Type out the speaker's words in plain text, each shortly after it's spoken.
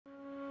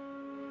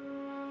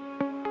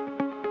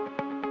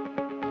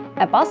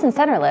At Boston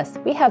Centerless,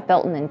 we have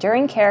built an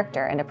enduring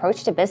character and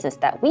approach to business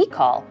that we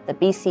call the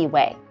BC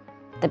Way.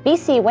 The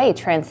BC Way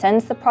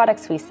transcends the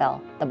products we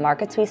sell, the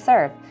markets we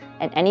serve,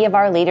 and any of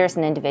our leaders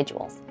and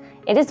individuals.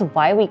 It is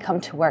why we come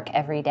to work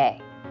every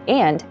day,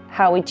 and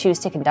how we choose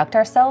to conduct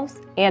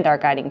ourselves and our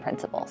guiding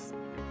principles.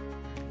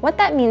 What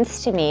that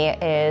means to me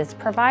is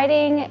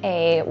providing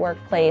a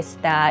workplace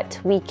that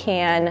we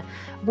can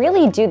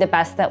really do the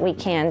best that we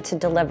can to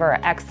deliver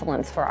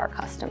excellence for our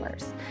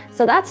customers.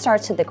 So that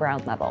starts at the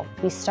ground level.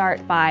 We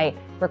start by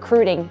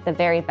recruiting the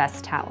very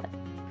best talent.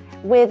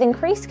 With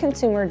increased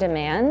consumer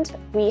demand,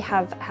 we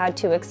have had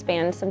to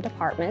expand some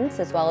departments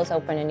as well as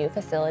open a new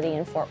facility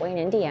in Fort Wayne,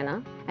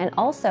 Indiana. And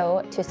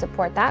also to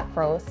support that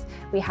growth,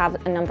 we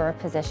have a number of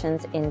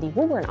positions in the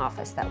Woburn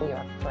office that we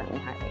are currently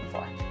hiring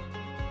for.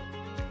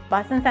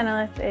 Boston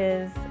Centerless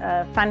is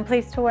a fun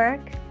place to work.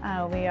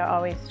 We are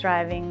always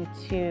striving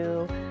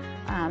to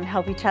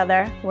help each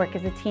other, work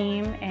as a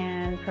team,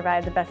 and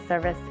provide the best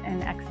service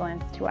and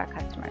excellence to our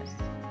customers.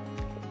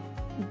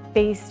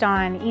 Based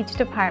on each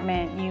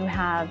department, you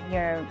have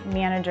your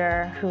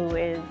manager who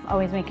is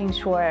always making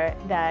sure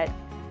that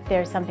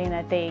there's something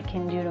that they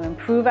can do to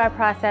improve our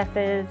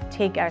processes,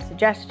 take our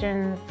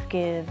suggestions,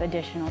 give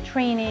additional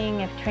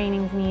training if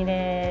training's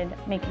needed,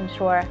 making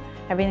sure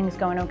everything's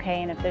going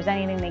okay, and if there's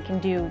anything they can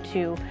do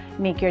to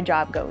make your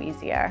job go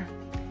easier.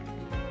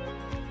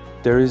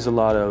 There is a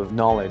lot of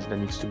knowledge that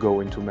needs to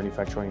go into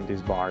manufacturing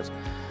these bars.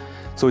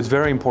 So it's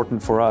very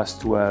important for us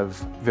to have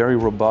very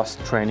robust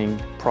training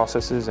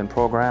processes and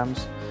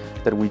programs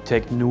that we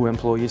take new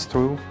employees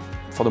through.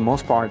 For the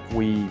most part,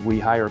 we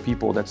hire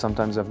people that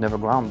sometimes have never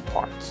ground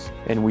parts,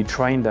 and we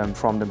train them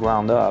from the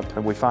ground up,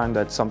 and we find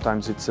that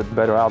sometimes it's a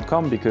better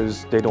outcome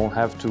because they don't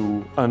have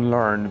to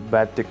unlearn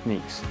bad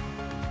techniques.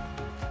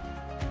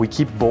 We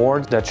keep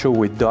boards that show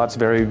with dots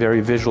very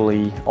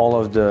visually all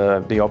of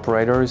the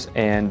operators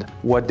and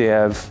what they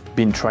have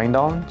been trained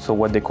on, so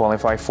what they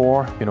qualify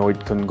for. You know,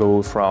 it can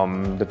go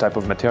from the type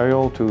of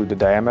material to the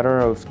diameter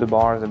of the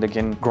bar that they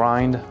can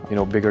grind. You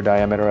know, bigger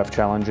diameter have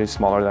challenges,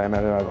 smaller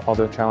diameter have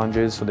other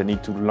challenges, so they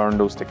need to learn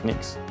those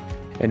techniques.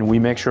 And we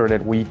make sure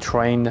that we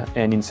train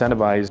and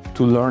incentivize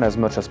to learn as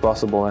much as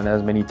possible and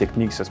as many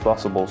techniques as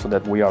possible so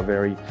that we are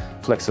very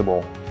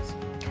flexible.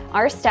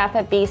 Our staff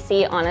at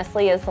BC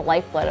honestly is the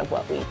lifeblood of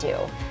what we do.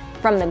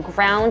 From the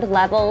ground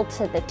level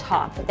to the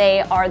top, they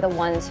are the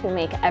ones who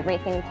make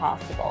everything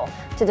possible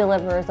to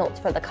deliver results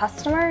for the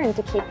customer and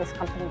to keep this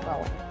company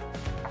growing.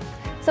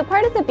 So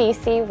part of the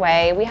BC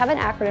Way, we have an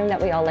acronym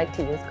that we all like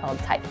to use called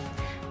TITE.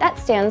 That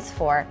stands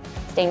for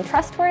staying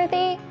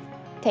trustworthy,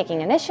 taking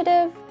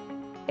initiative,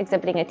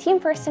 exhibiting a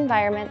team-first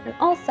environment, and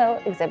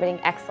also exhibiting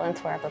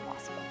excellence wherever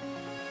possible.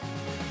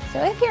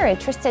 So if you're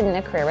interested in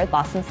a career with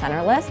Boston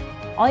Centerless,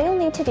 all you'll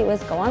need to do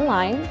is go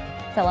online,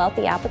 fill out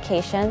the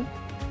application.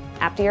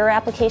 After your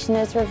application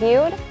is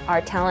reviewed,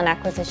 our talent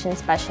acquisition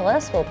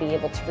specialist will be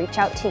able to reach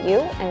out to you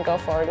and go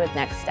forward with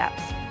next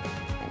steps.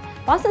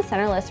 Boston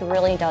Centerless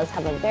really does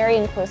have a very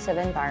inclusive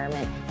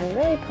environment and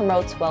really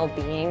promotes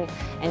well-being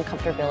and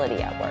comfortability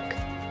at work.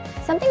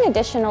 Something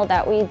additional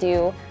that we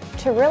do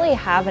to really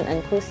have an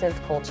inclusive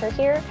culture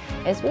here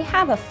is we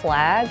have a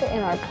flag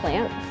in our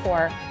plant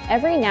for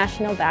every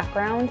national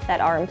background that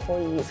our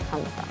employees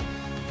come from.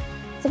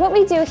 So what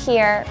we do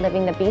here,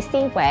 living the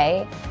BC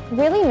Way,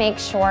 really make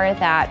sure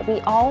that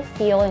we all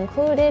feel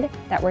included,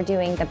 that we're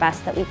doing the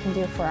best that we can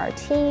do for our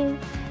team,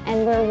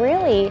 and we're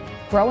really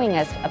growing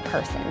as a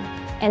person.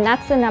 And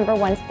that's the number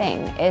one thing,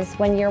 is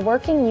when you're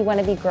working, you want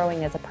to be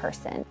growing as a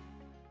person.